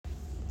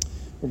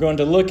We're going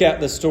to look at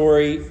the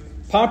story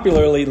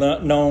popularly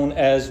known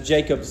as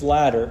Jacob's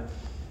Ladder.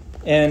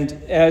 And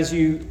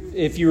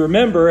if you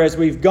remember, as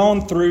we've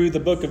gone through the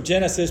book of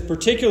Genesis,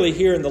 particularly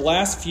here in the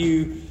last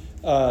few,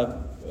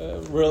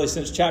 really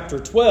since chapter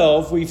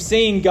 12, we've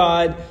seen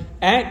God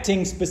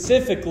acting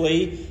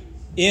specifically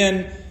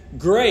in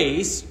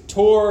grace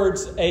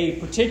towards a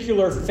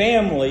particular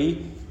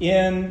family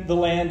in the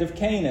land of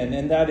Canaan,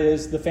 and that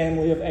is the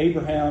family of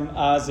Abraham,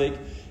 Isaac,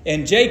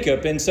 and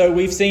Jacob. And so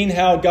we've seen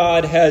how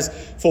God has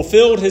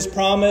fulfilled his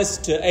promise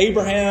to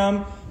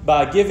Abraham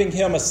by giving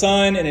him a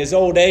son in his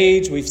old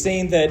age. We've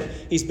seen that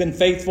he's been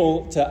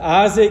faithful to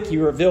Isaac. He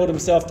revealed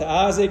himself to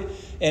Isaac.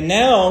 And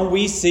now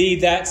we see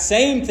that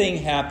same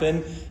thing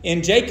happen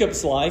in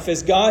Jacob's life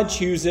as God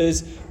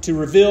chooses to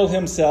reveal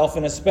himself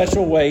in a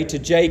special way to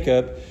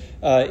Jacob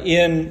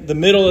in the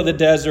middle of the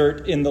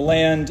desert in the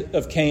land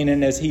of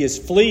Canaan as he is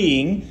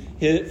fleeing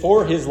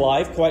for his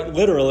life, quite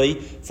literally,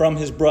 from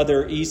his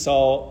brother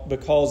Esau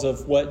because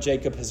of what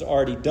Jacob has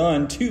already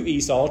done to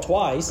Esau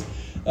twice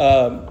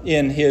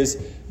in his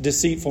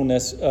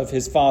deceitfulness of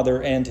his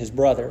father and his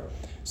brother.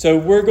 So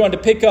we're going to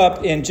pick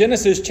up in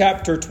Genesis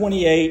chapter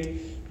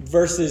 28,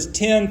 verses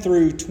 10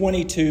 through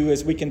 22,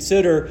 as we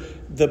consider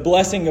the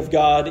blessing of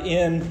God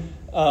in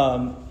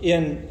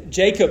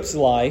Jacob's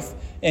life,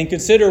 and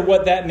consider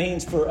what that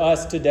means for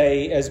us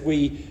today as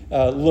we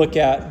look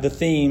at the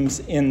themes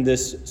in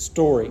this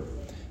story.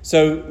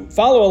 So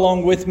follow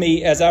along with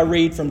me as I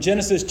read from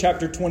Genesis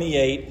chapter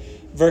 28,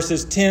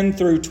 verses 10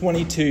 through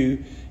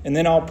 22, and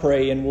then I'll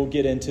pray and we'll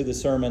get into the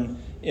sermon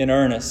in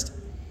earnest.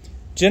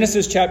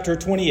 Genesis chapter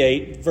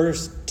 28,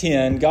 verse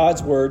 10,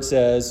 God's word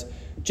says,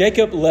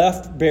 Jacob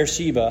left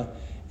Beersheba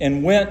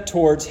and went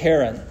towards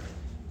Haran,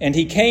 and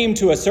he came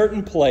to a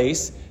certain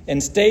place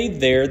and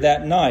stayed there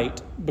that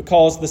night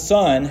because the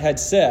sun had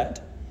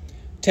set.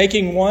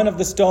 Taking one of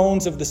the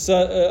stones of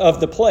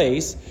the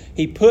place,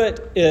 he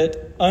put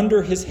it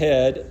under his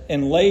head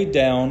and laid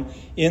down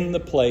in the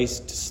place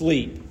to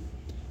sleep.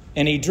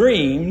 And he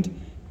dreamed,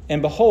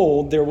 and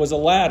behold, there was a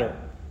ladder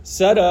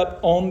set up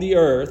on the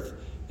earth,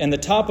 and the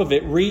top of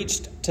it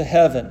reached to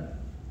heaven.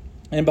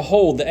 And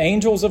behold, the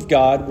angels of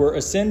God were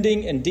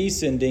ascending and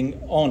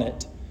descending on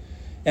it.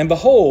 And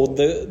behold,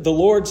 the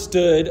Lord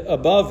stood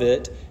above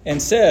it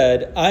and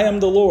said, I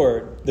am the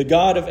Lord, the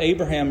God of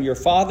Abraham your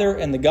father,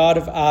 and the God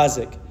of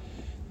Isaac.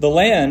 The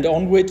land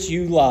on which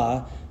you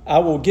lie I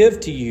will give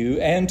to you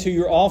and to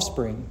your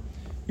offspring.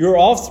 Your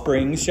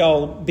offspring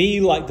shall be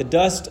like the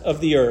dust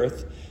of the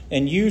earth,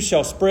 and you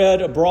shall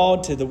spread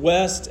abroad to the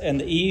west and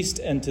the east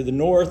and to the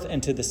north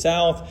and to the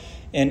south.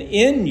 And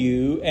in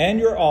you and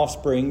your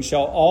offspring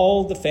shall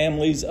all the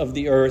families of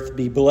the earth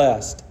be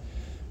blessed.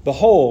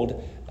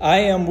 Behold, I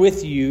am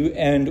with you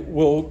and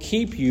will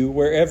keep you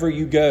wherever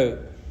you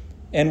go,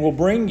 and will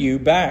bring you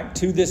back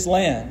to this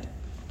land.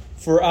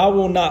 For I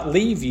will not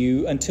leave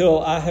you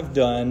until I have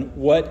done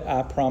what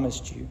I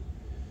promised you.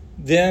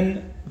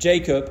 Then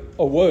Jacob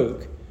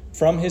awoke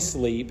from his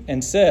sleep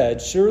and said,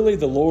 Surely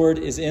the Lord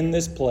is in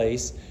this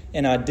place,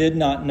 and I did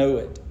not know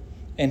it.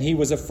 And he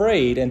was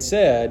afraid and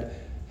said,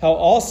 How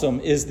awesome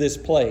is this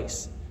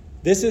place!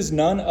 This is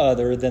none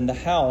other than the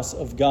house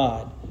of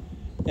God.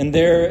 And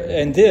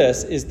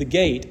this is the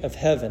gate of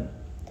heaven.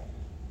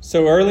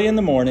 So early in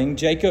the morning,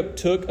 Jacob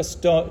took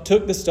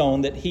the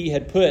stone that he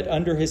had put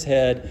under his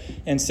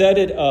head and set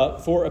it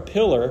up for a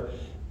pillar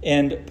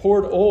and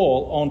poured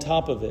oil on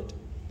top of it.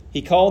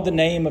 He called the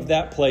name of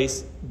that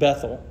place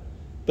Bethel,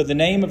 but the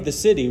name of the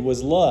city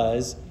was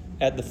Luz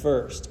at the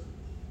first.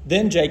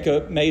 Then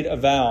Jacob made a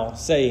vow,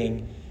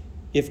 saying,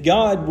 If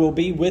God will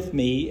be with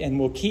me and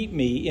will keep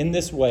me in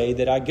this way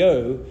that I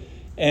go,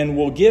 and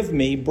will give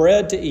me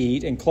bread to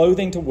eat and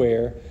clothing to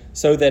wear,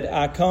 so that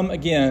I come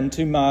again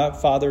to my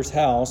father's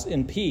house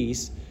in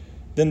peace,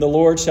 then the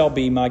Lord shall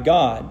be my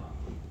God.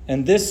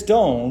 And this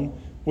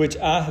stone, which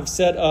I have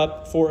set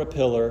up for a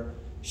pillar,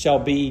 shall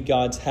be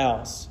God's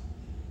house.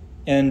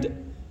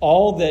 And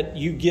all that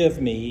you give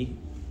me,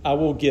 I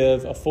will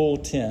give a full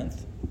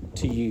tenth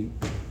to you.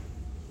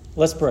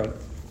 Let's pray.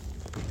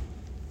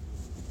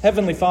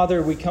 Heavenly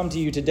Father, we come to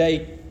you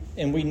today,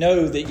 and we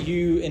know that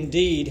you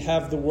indeed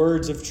have the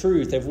words of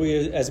truth,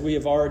 as we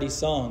have already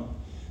sung.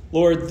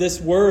 Lord, this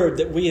word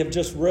that we have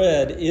just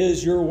read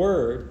is your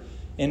word,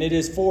 and it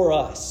is for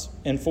us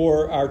and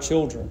for our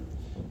children.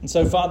 And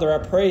so, Father, I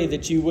pray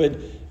that you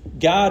would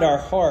guide our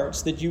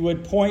hearts, that you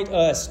would point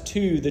us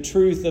to the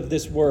truth of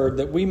this word,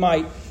 that we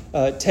might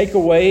take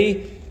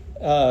away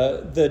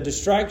the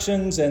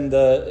distractions and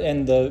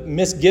the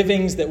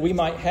misgivings that we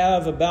might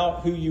have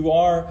about who you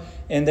are,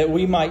 and that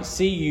we might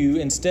see you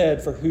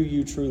instead for who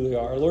you truly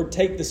are. Lord,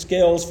 take the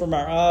scales from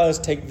our eyes,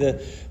 take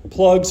the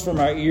plugs from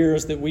our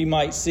ears, that we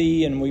might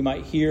see and we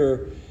might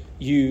hear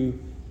you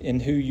in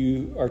who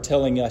you are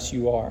telling us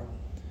you are.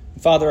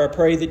 Father, I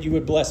pray that you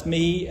would bless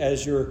me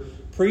as your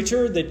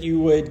preacher, that you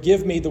would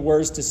give me the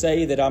words to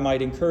say that I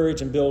might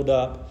encourage and build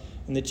up,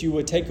 and that you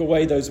would take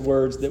away those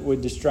words that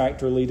would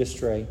distract or lead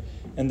astray,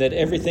 and that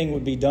everything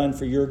would be done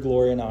for your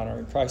glory and honor.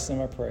 In Christ's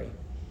name I pray.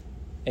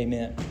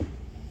 Amen.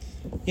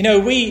 You know,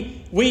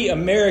 we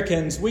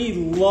Americans, we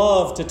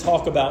love to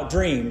talk about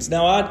dreams.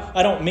 Now,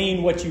 I don't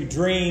mean what you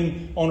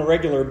dream on a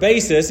regular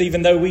basis,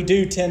 even though we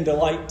do tend to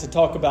like to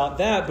talk about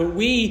that, but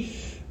we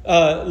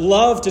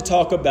love to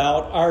talk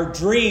about our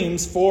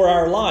dreams for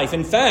our life.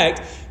 In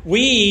fact,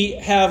 we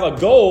have a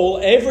goal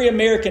every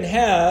American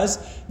has,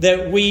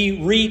 that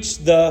we reach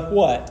the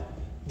what?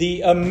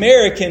 The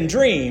American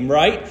dream,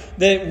 right?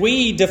 That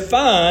we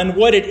define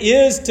what it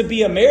is to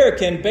be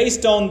American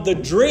based on the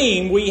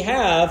dream we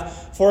have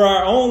for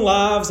our own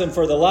lives and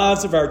for the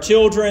lives of our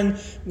children.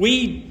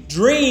 We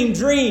dream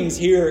dreams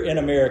here in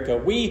America.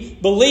 We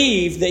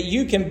believe that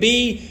you can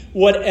be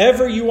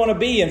whatever you want to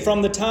be. And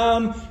from the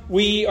time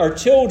we are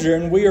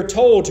children, we are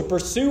told to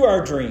pursue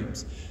our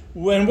dreams.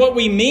 And what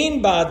we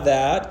mean by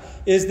that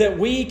is that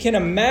we can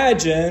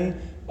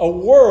imagine a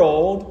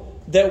world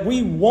that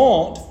we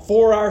want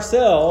for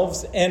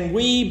ourselves, and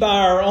we, by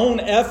our own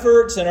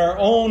efforts and our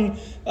own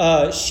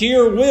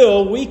sheer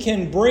will, we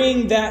can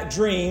bring that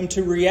dream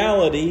to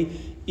reality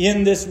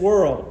in this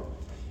world.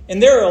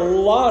 And there are a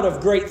lot of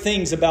great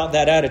things about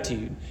that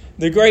attitude.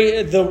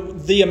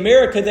 The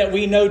America that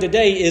we know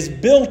today is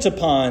built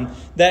upon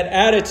that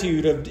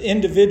attitude of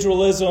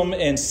individualism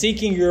and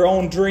seeking your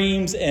own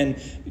dreams and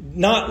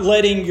not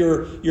letting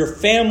your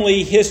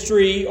family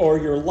history or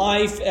your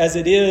life as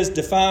it is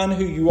define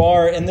who you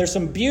are. And there's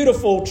some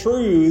beautiful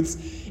truths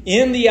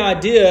in the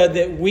idea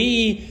that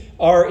we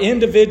are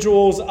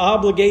individuals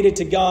obligated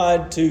to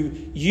God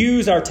to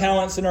use our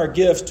talents and our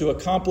gifts to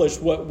accomplish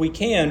what we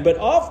can. But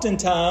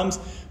oftentimes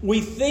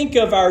we think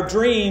of our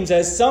dreams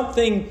as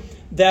something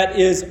that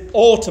is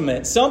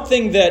ultimate,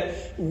 something that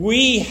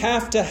we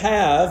have to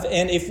have,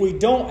 and if we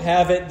don't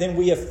have it, then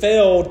we have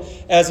failed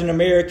as an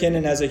American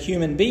and as a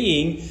human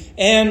being,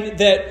 and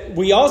that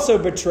we also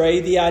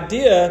betray the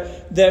idea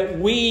that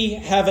we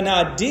have an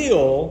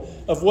ideal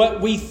of what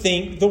we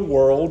think the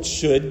world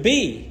should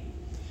be.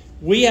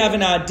 We have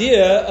an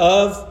idea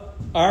of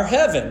our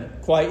heaven,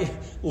 quite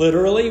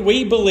literally.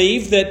 We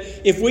believe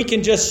that if we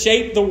can just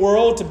shape the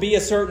world to be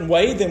a certain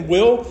way, then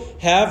we'll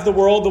have the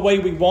world the way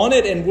we want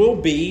it, and we'll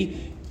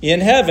be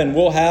in heaven.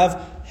 We'll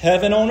have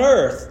heaven on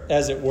earth,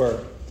 as it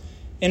were.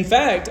 In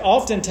fact,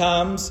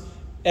 oftentimes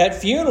at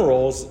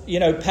funerals,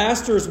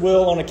 pastors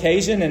will on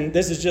occasion, and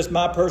this is just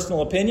my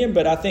personal opinion,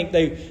 but I think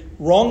they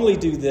wrongly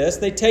do this.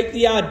 They take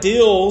the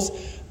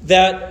ideals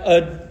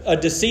that a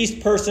deceased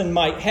person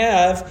might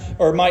have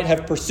or might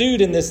have pursued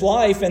in this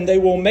life, and they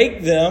will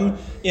make them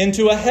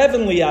into a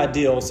heavenly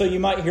ideal. So you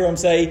might hear them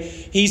say,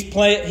 he's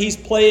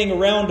playing a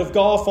round of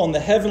golf on the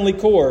heavenly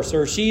course,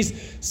 or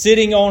she's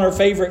sitting on her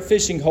favorite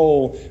fishing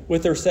hole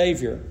with her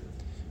Savior.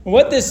 And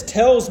what this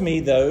tells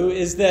me, though,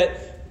 is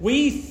that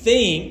we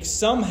think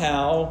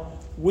somehow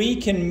we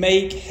can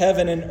make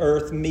heaven and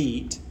earth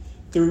meet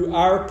through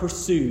our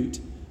pursuit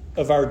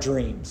of our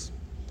dreams.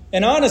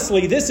 And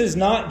honestly, this is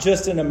not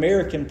just an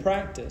American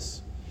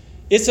practice.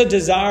 It's a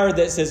desire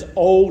that's as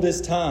old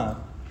as time.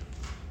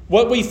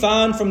 What we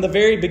find from the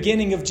very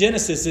beginning of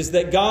Genesis is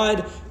that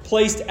God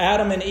placed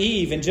Adam and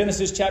Eve in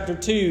Genesis chapter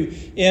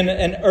 2 in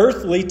an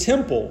earthly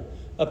temple,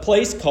 a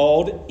place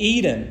called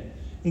Eden.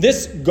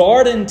 This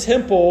garden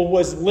temple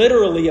was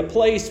literally a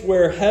place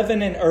where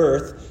heaven and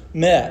earth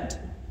met.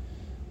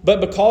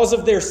 But because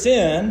of their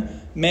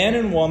sin, man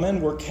and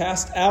woman were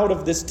cast out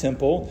of this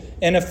temple,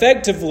 and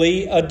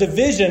effectively a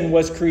division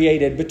was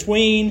created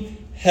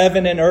between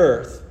heaven and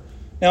earth.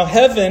 Now,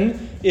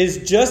 heaven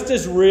is just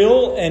as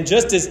real and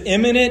just as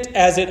imminent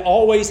as it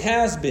always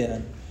has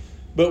been,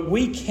 but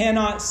we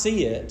cannot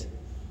see it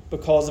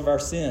because of our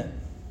sin.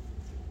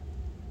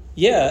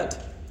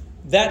 Yet,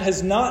 that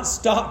has not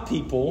stopped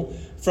people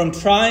from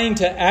trying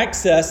to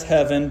access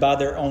heaven by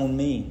their own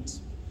means.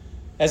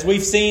 As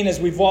we've seen, as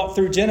we've walked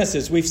through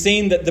Genesis, we've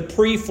seen that the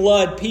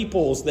pre-flood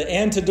peoples, the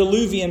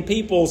antediluvian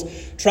peoples,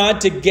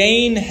 tried to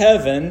gain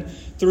heaven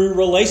through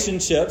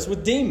relationships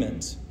with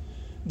demons.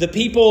 The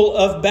people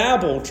of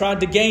Babel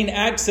tried to gain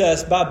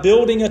access by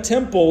building a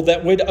temple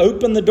that would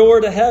open the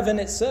door to heaven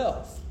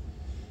itself.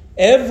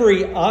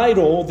 Every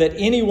idol that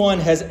anyone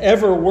has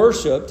ever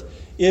worshipped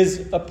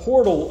is a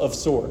portal of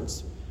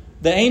sorts.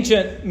 The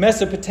ancient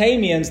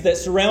Mesopotamians that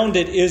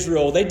surrounded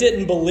Israel, they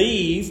didn't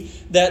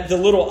believe that the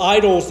little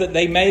idols that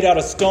they made out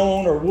of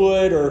stone or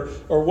wood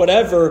or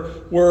whatever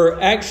were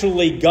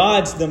actually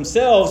gods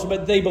themselves,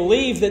 but they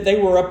believed that they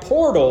were a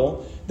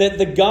portal that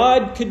the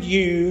God could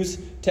use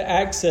to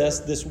access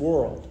this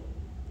world.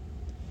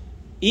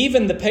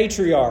 Even the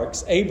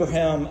patriarchs,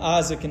 Abraham,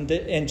 Isaac,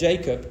 and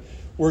Jacob,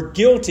 were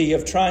guilty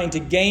of trying to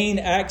gain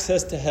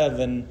access to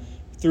heaven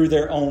through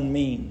their own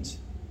means.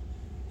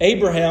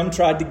 Abraham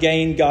tried to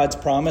gain God's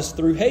promise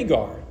through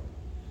Hagar.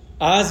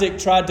 Isaac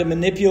tried to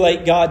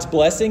manipulate God's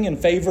blessing in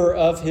favor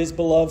of his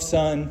beloved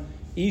son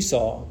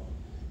Esau.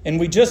 And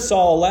we just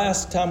saw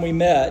last time we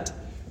met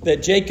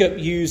that Jacob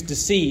used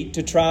deceit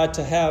to try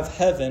to have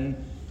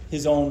heaven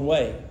his own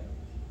way.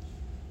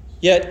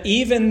 Yet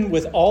even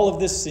with all of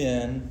this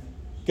sin,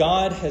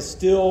 God has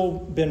still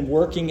been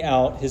working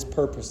out his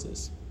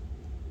purposes.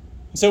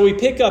 So we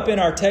pick up in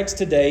our text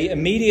today,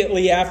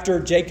 immediately after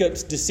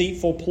Jacob's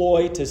deceitful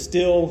ploy to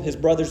steal his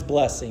brother's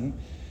blessing.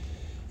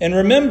 And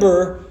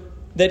remember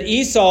that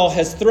Esau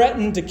has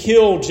threatened to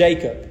kill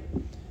Jacob.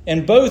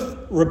 And both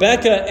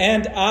Rebekah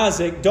and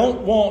Isaac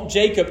don't want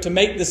Jacob to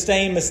make the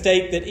same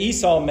mistake that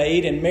Esau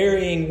made in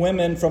marrying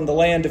women from the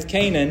land of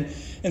Canaan.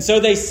 And so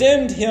they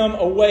send him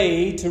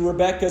away to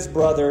Rebekah's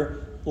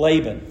brother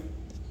Laban.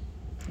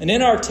 And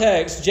in our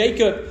text,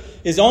 Jacob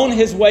is on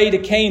his way to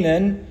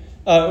Canaan,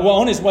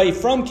 on his way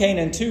from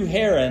Canaan to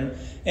Haran,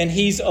 and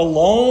he's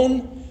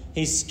alone.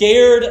 He's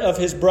scared of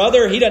his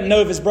brother. He doesn't know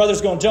if his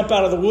brother's going to jump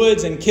out of the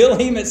woods and kill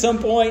him at some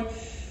point.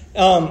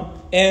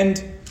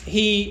 And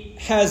he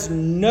has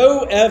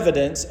no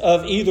evidence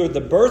of either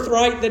the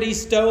birthright that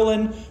he's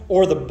stolen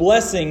or the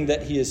blessing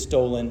that he has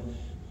stolen.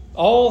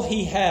 All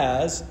he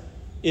has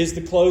is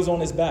the clothes on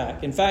his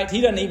back. In fact,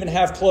 he doesn't even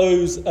have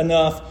clothes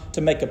enough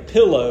to make a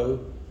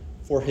pillow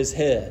for his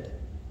head.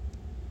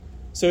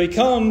 So he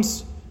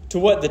comes to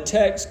what the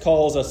text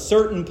calls a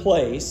certain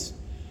place,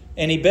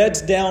 and he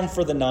beds down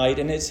for the night.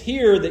 And it's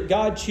here that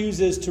God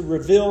chooses to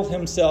reveal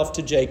himself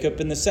to Jacob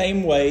in the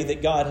same way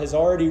that God has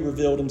already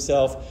revealed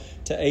himself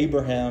to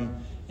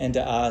Abraham and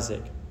to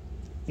Isaac.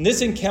 And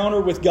this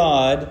encounter with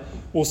God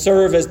will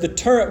serve as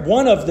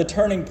one of the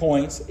turning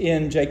points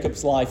in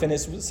Jacob's life. And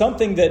it's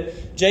something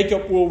that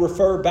Jacob will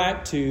refer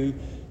back to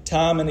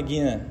time and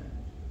again.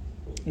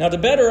 Now, to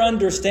better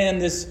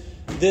understand this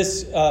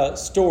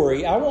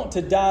story, I want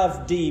to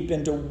dive deep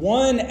into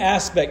one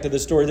aspect of the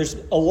story. There's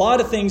a lot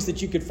of things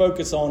that you could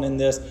focus on in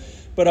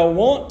this, but I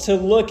want to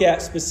look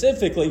at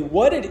specifically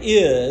what it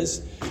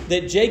is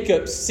that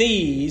Jacob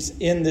sees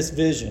in this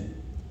vision.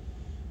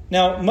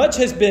 Now, much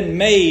has been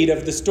made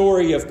of the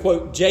story of,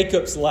 quote,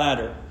 Jacob's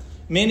ladder.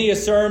 Many a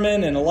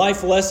sermon and a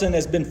life lesson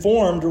has been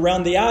formed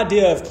around the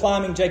idea of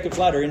climbing Jacob's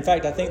ladder. In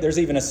fact, I think there's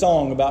even a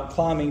song about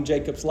climbing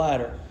Jacob's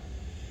ladder.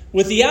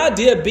 With the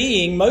idea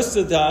being,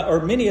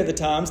 many of the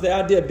times, the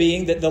idea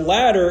being that the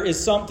ladder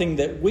is something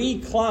that we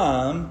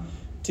climb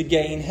to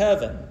gain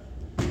heaven.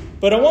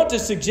 But I want to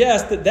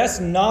suggest that that's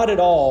not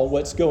at all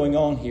what's going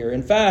on here.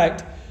 In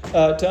fact,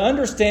 to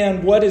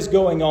understand what is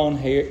going on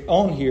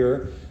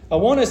here, I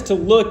want us to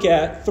look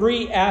at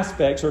three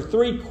aspects or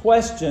three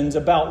questions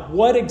about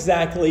what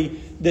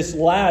exactly this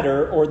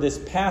ladder or this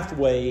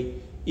pathway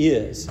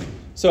is.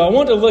 So I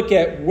want to look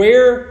at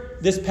where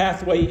this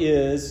pathway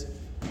is,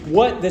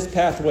 what this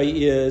pathway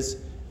is,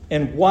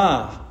 and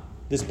why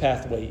this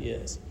pathway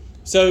is.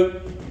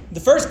 So the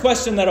first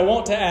question that I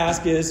want to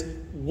ask is,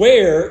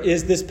 where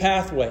is this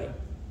pathway?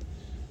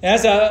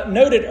 As I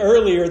noted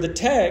earlier, the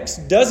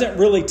text doesn't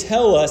really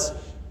tell us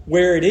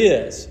where it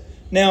is.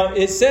 Now,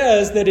 it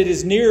says that it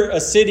is near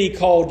a city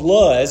called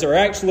Luz, or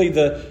actually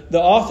the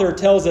author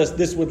tells us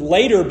this would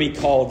later be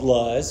called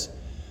Luz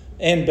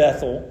and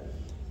Bethel.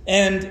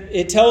 And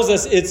it tells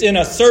us it's in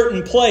a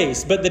certain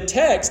place. But the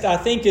text, I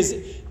think,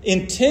 is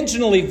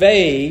intentionally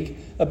vague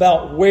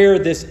about where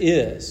this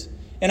is.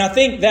 And I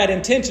think that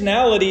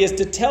intentionality is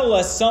to tell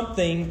us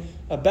something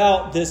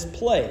about this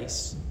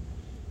place.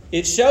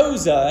 It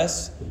shows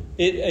us,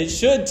 it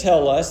should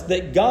tell us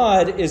that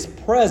God is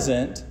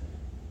present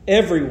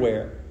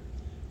everywhere.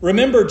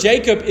 Remember,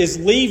 Jacob is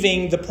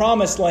leaving the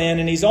promised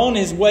land and he's on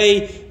his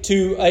way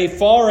to a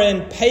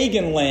foreign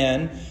pagan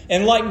land.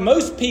 And like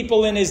most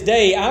people in his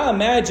day, I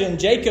imagine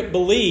Jacob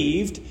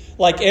believed,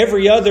 like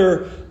every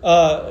other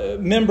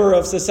member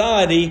of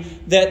society,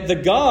 that the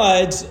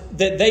gods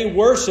that they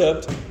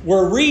worshipped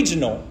were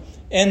regional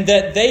and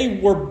that they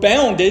were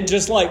bounded,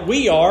 just like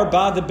we are,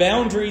 by the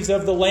boundaries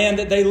of the land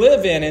that they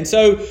live in. And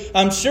so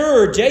I'm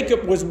sure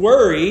Jacob was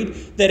worried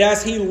that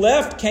as he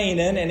left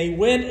Canaan and he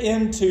went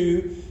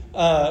into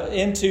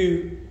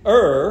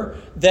Ur,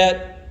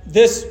 that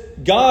this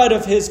God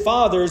of his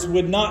fathers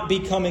would not be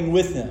coming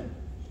with him.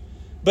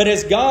 But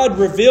as God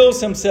reveals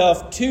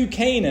himself to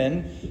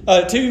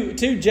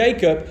to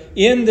Jacob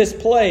in this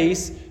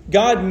place,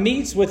 God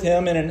meets with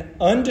him in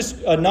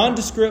a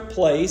nondescript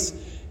place,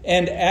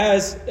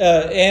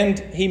 and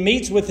he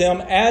meets with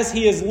him as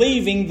he is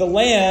leaving the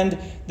land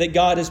that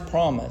God has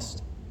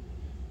promised.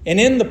 And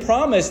in the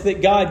promise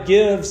that God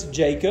gives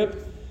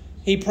Jacob,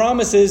 he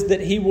promises that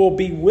he will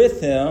be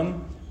with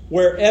him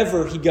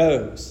wherever he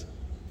goes.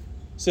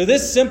 So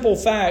this simple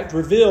fact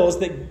reveals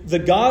that the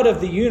God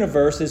of the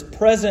universe is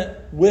present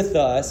with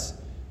us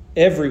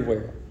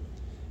everywhere.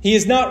 He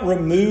is not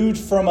removed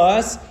from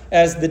us,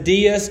 as the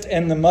deist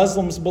and the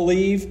Muslims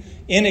believe,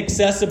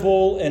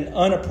 inaccessible and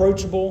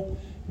unapproachable.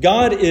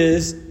 God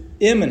is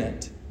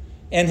immanent,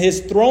 and his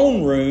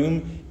throne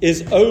room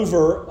is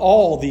over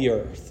all the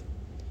earth.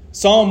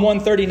 Psalm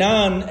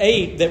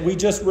 139:8 that we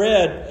just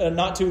read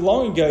not too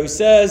long ago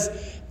says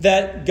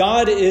that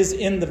God is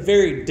in the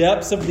very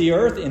depths of the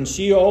earth, in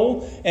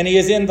Sheol, and he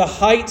is in the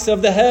heights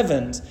of the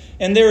heavens.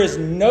 And there is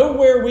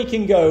nowhere we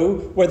can go,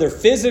 whether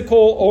physical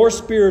or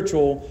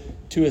spiritual,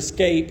 to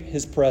escape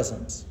his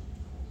presence.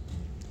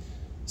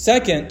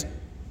 Second,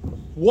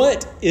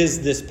 what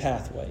is this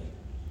pathway?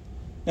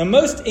 Now,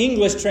 most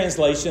English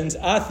translations,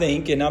 I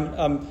think, and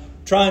I'm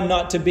trying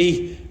not to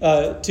be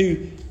have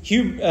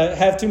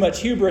too much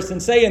hubris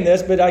in saying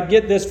this, but I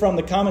get this from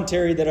the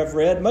commentary that I've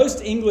read.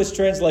 Most English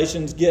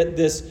translations get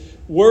this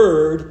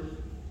word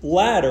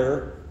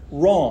ladder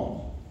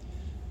wrong.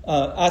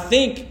 I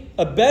think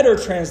a better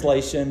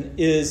translation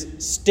is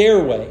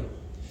stairway.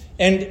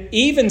 And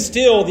even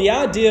still, the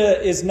idea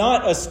is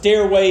not a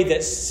stairway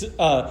that's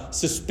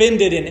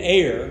suspended in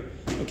air,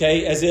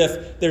 okay, as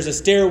if there's a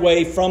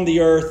stairway from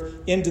the earth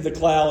into the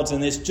clouds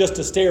and it's just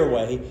a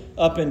stairway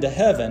up into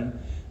heaven.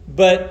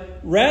 But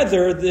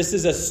rather, this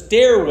is a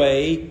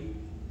stairway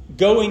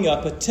going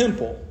up a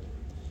temple.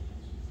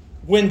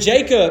 When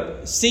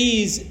Jacob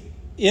sees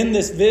in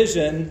this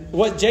vision,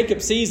 what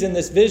Jacob sees in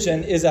this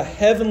vision is a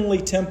heavenly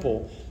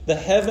temple, the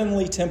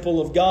heavenly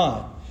temple of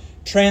God,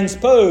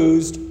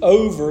 transposed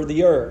over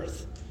the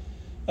earth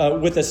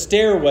with a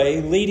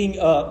stairway leading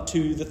up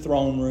to the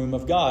throne room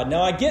of God.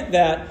 Now, I get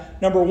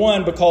that, number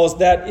one, because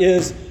that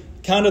is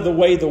kind of the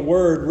way the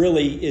word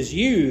really is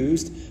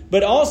used,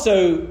 but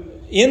also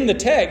in the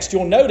text,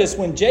 you'll notice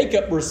when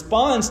Jacob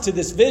responds to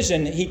this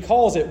vision, he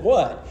calls it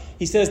what?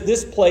 He says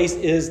this place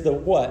is the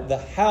what? The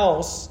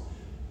house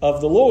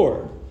of the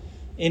Lord.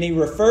 And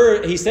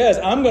he says,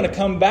 I'm going to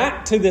come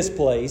back to this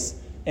place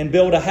and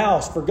build a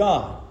house for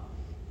God.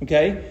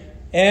 Okay?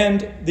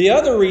 And the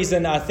other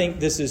reason I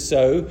think this is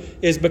so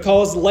is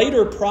because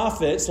later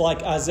prophets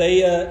like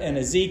Isaiah and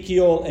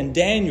Ezekiel and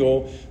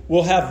Daniel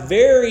will have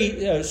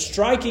very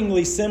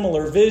strikingly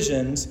similar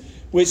visions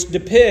which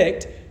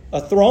depict a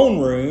throne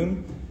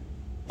room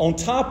on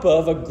top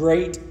of a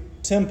great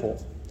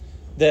temple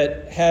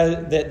that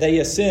they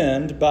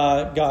ascend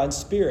by God's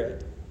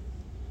Spirit.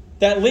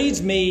 That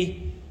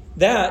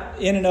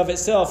in and of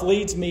itself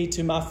leads me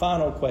to my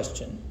final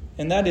question.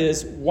 And that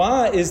is,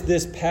 why is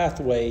this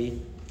pathway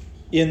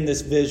in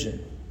this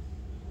vision?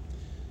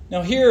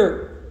 Now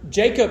here,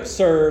 Jacob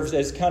serves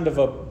as kind of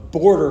a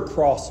border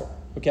crosser.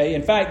 Okay,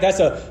 in fact, that's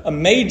a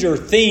major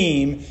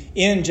theme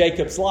in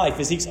Jacob's life,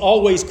 is he's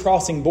always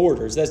crossing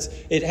borders.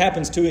 It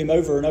happens to him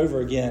over and over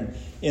again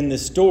in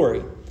this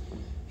story.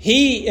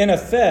 He, in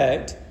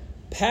effect,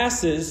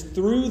 passes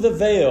through the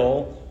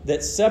veil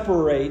that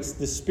separates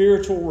the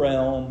spiritual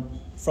realm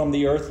from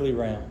the earthly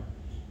realm.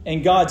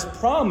 And God's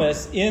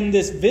promise in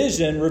this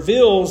vision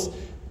reveals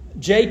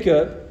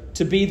Jacob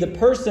to be the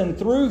person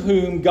through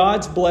whom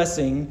God's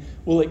blessing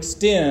will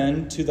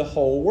extend to the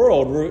whole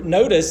world.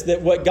 Notice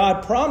that what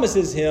God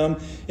promises him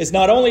is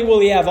not only will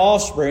he have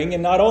offspring,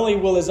 and not only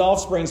will his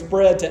offspring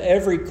spread to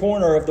every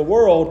corner of the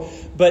world,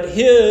 but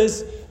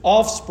his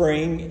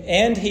offspring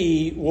and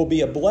he will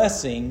be a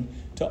blessing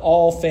to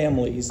all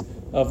families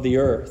of the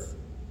earth.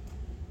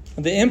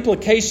 The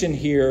implication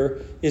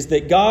here is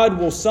that God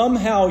will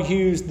somehow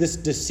use this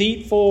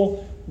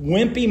deceitful,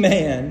 wimpy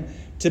man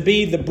to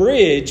be the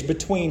bridge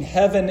between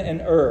heaven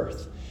and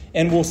earth,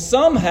 and will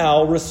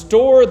somehow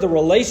restore the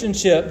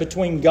relationship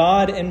between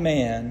God and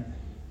man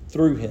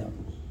through him.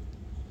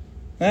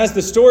 As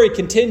the story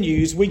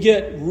continues, we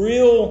get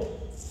real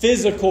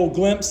physical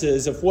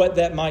glimpses of what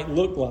that might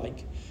look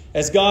like,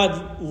 as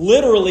God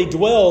literally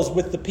dwells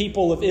with the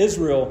people of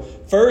Israel,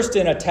 first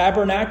in a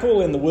tabernacle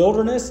in the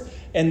wilderness,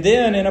 and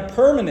then in a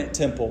permanent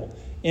temple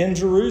in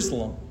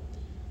Jerusalem.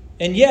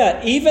 And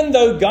yet, even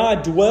though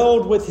God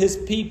dwelled with his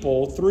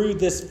people through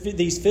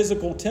these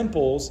physical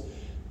temples,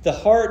 the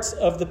hearts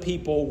of the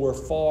people were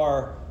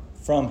far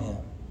from him.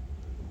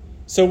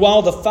 So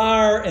while the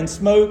fire and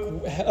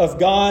smoke of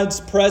God's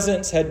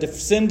presence had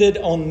descended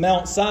on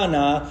Mount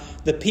Sinai,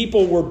 the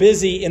people were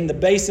busy in the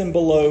basin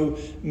below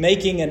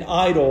making an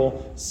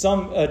idol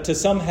to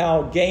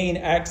somehow gain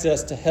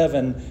access to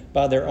heaven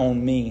by their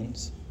own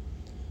means.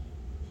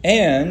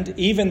 And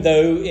even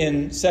though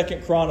in 2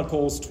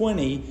 Chronicles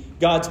 20,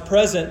 God's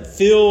presence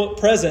filled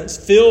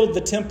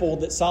the temple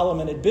that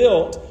Solomon had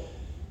built,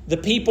 the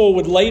people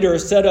would later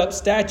set up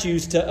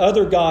statues to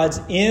other gods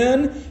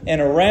in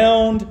and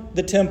around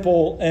the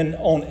temple and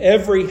on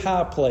every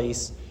high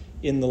place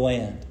in the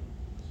land.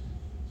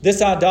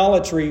 This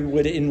idolatry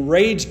would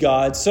enrage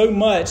God so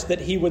much that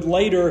he would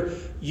later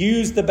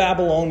use the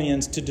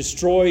Babylonians to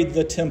destroy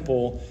the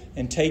temple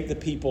and take the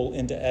people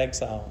into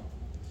exile.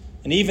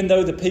 And even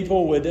though the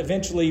people would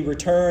eventually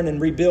return and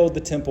rebuild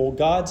the temple,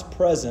 God's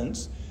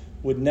presence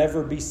would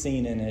never be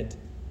seen in it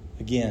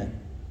again.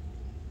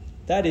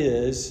 That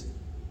is,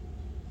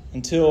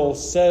 until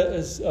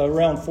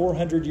around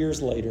 400 years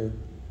later,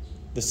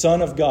 the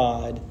Son of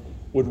God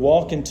would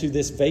walk into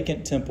this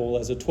vacant temple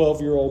as a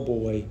 12-year-old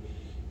boy,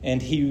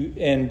 and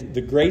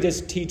the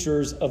greatest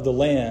teachers of the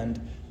land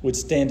would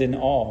stand in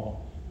awe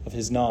of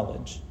his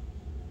knowledge.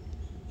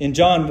 In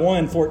John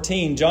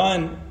 1:14,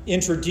 John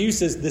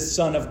introduces this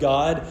Son of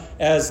God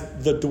as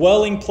the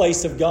dwelling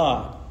place of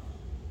God.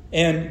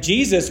 And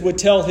Jesus would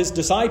tell his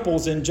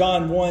disciples in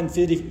John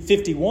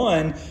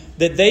 1:51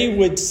 that they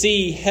would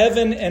see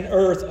heaven and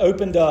earth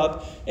opened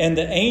up and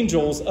the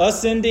angels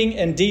ascending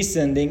and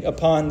descending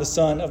upon the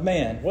Son of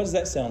Man. What does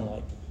that sound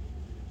like?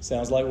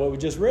 Sounds like what we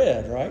just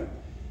read, right?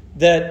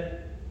 That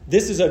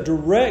this is a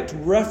direct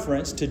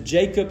reference to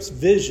Jacob's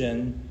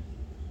vision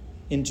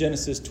in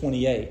Genesis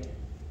 28.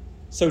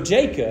 So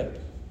Jacob,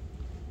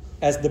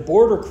 as the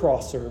border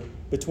crosser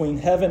between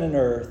heaven and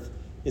earth,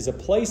 is a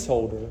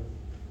placeholder,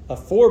 a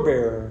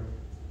forebearer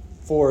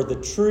for the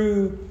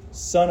true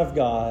Son of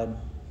God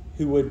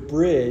who would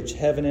bridge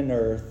heaven and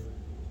earth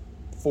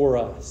for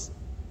us.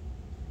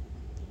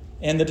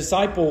 And the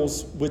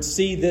disciples would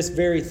see this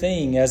very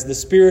thing as the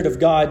Spirit of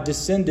God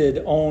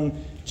descended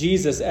on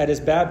Jesus at his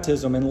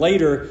baptism. And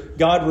later,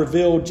 God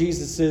revealed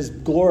Jesus'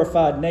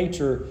 glorified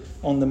nature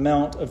on the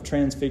Mount of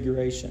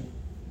Transfiguration.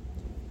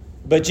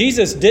 But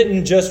Jesus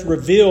didn't just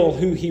reveal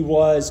who he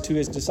was to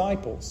his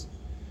disciples.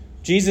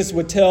 Jesus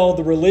would tell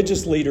the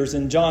religious leaders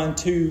in John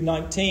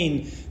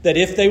 2:19 that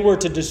if they were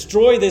to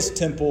destroy this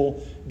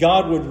temple,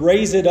 God would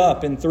raise it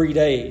up in 3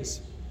 days.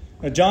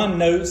 Now, John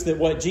notes that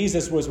what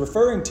Jesus was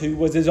referring to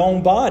was his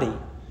own body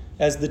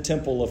as the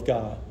temple of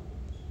God.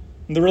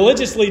 And the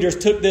religious leaders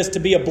took this to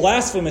be a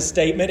blasphemous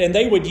statement, and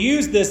they would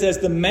use this as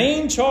the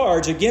main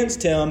charge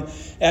against him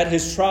at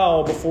his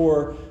trial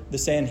before the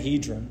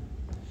Sanhedrin.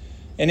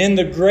 And in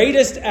the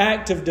greatest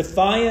act of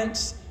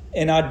defiance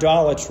and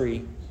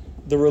idolatry,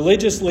 the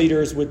religious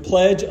leaders would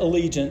pledge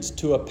allegiance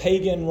to a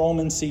pagan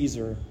Roman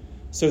Caesar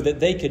so that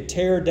they could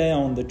tear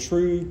down the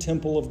true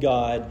temple of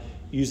God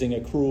using a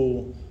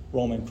cruel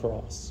Roman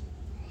cross.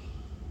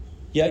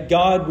 Yet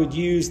God would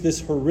use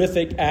this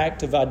horrific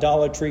act of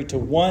idolatry to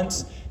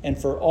once and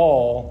for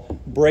all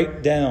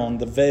break down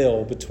the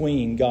veil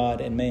between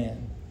God and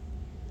man.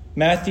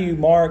 Matthew,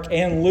 Mark,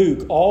 and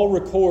Luke all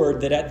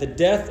record that at the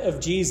death of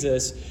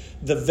Jesus,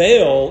 the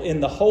veil in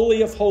the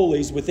Holy of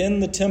Holies within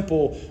the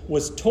temple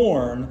was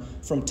torn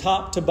from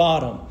top to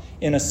bottom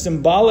in a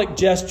symbolic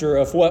gesture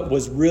of what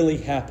was really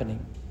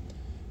happening.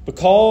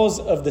 Because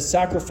of the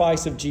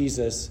sacrifice of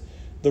Jesus,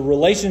 the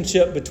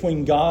relationship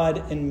between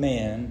God and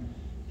man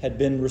had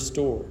been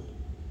restored.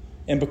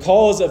 And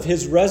because of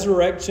his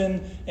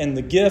resurrection and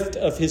the gift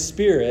of his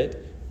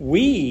Spirit,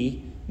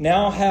 we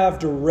now have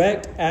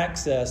direct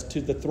access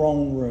to the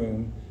throne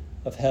room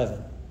of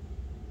heaven.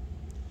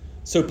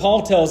 So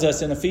Paul tells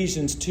us in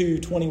Ephesians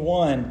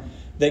 2:21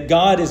 that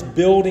God is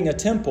building a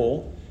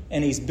temple,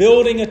 and he's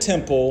building a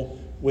temple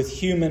with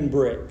human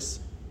bricks.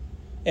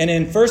 And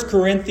in 1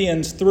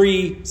 Corinthians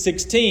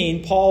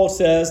 3:16, Paul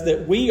says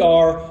that we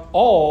are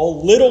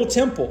all little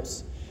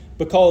temples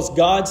because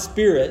God's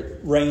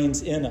Spirit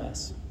reigns in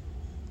us.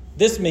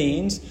 This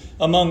means,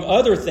 among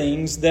other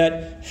things,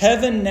 that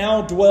heaven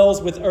now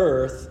dwells with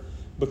earth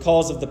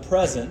because of the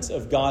presence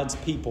of God's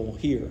people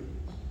here.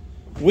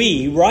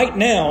 We, right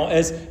now,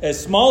 as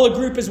small a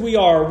group as we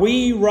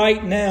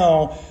right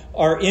now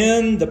are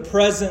in the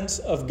presence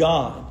of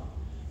God,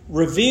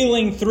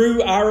 revealing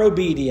through our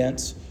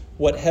obedience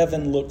what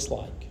heaven looks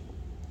like.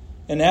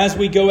 And as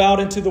we go out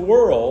into the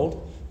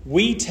world,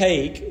 we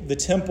take the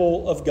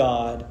temple of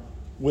God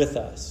with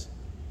us.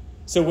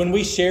 So when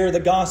we share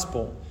the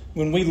gospel,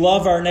 when we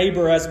love our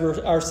neighbor as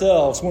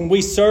ourselves, when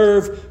we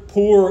serve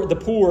the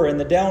poor and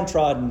the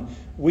downtrodden,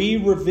 we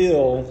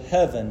reveal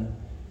heaven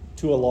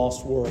to a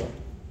lost world.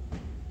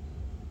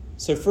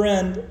 So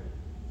friend,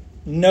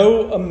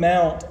 no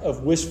amount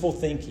of wishful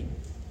thinking,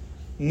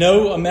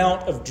 no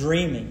amount of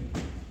dreaming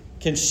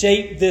can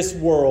shape this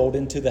world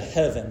into the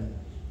heaven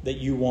that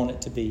you want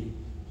it to be.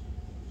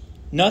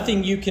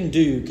 Nothing you can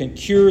do can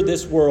cure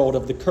this world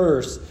of the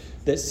curse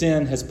that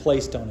sin has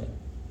placed on it.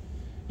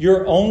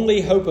 Your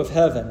only hope of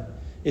heaven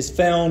is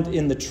found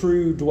in the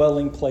true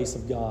dwelling place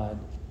of God,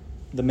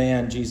 the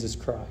man Jesus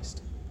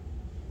Christ.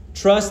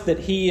 Trust that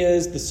he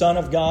is the Son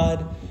of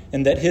God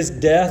and that his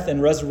death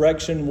and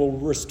resurrection will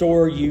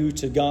restore you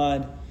to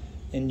God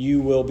and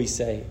you will be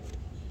saved.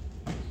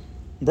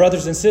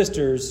 Brothers and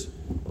sisters,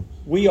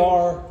 we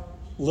are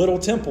little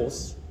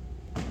temples.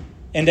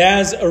 And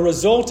as a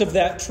result of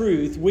that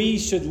truth, we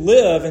should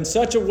live in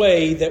such a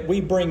way that we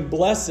bring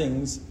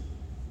blessings,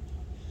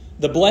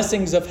 the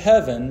blessings of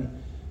heaven,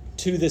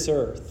 to this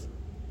earth.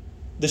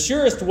 The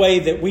surest way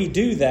that we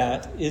do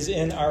that is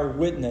in our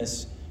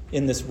witness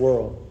in this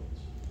world.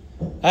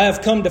 I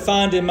have come to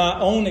find in my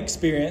own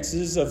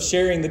experiences of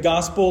sharing the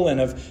gospel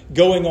and of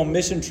going on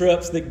mission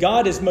trips that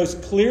God is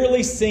most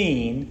clearly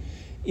seen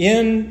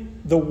in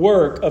the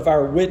work of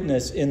our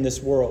witness in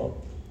this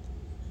world.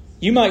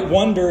 You might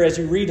wonder as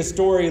you read a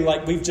story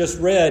like we've just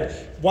read,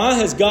 why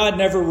has God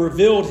never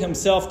revealed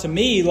himself to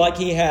me like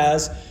he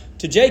has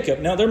to Jacob?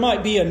 Now, there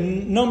might be a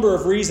number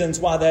of reasons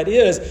why that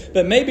is,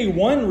 but maybe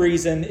one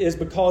reason is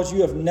because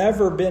you have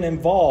never been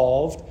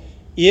involved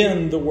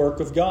in the work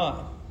of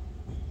God.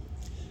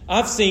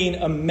 I've seen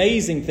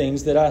amazing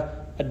things that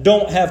I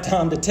don't have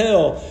time to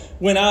tell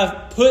when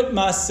I've put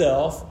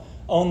myself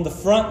on the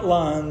front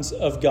lines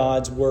of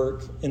God's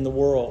work in the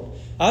world.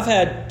 I've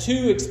had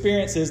two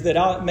experiences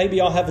that maybe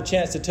I'll have a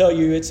chance to tell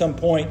you at some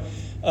point.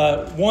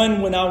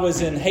 One when I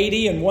was in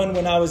Haiti and one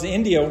when I was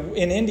in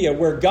India,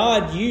 where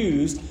God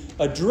used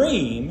a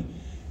dream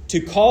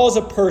to cause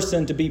a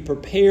person to be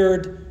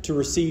prepared to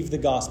receive the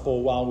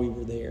gospel while we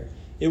were there.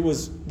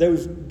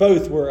 Those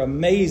both were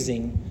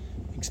amazing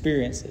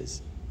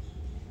experiences.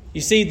 You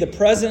see, the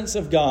presence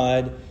of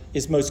God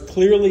is most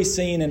clearly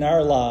seen in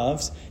our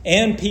lives,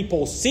 and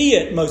people see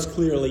it most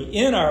clearly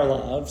in our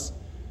lives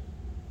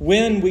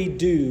when we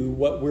do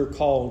what we're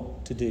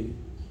called to do.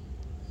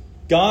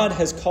 God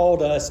has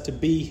called us to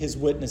be His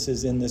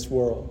witnesses in this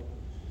world.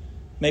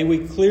 May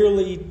we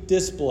clearly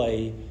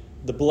display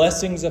the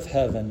blessings of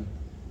heaven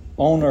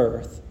on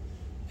earth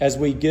as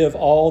we give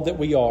all that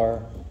we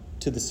are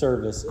to the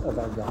service of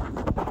our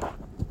God.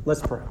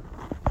 Let's pray.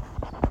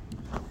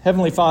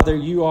 Heavenly Father,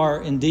 you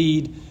are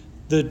indeed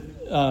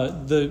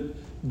the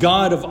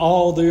God of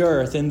all the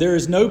earth, and there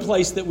is no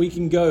place that we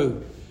can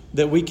go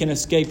that we can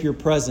escape your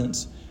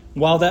presence.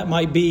 While that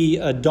might be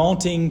a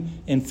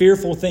daunting and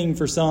fearful thing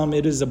for some,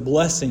 it is a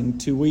blessing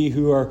to we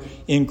who are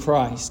in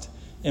Christ.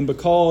 And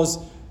because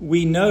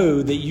we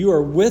know that you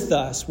are with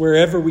us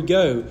wherever we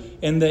go,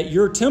 and that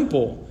your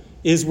temple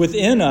is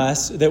within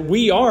us, that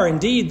we are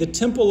indeed the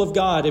temple of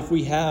God if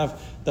we have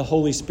the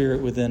Holy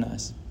Spirit within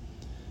us.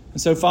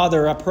 And so,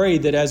 Father, I pray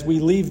that as we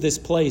leave this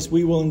place,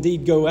 we will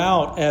indeed go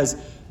out as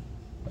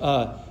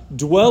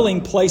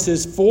dwelling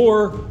places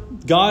for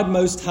God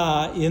Most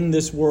High in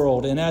this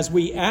world. And as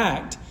we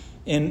act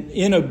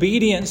in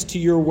obedience to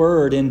your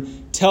word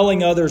and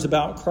telling others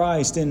about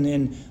Christ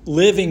and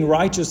living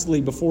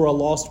righteously before a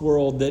lost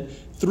world, that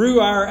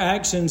through our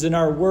actions and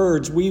our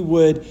words, we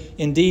would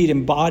indeed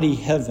embody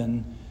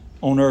heaven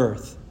on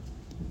earth.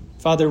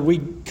 Father, we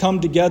come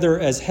together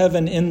as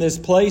heaven in this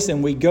place,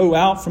 and we go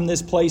out from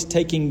this place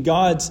taking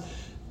God's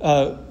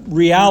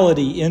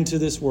reality into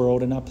this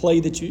world. And I pray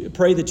that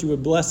you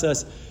would bless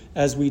us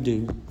as we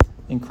do.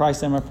 In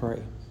Christ's name I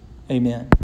pray. Amen.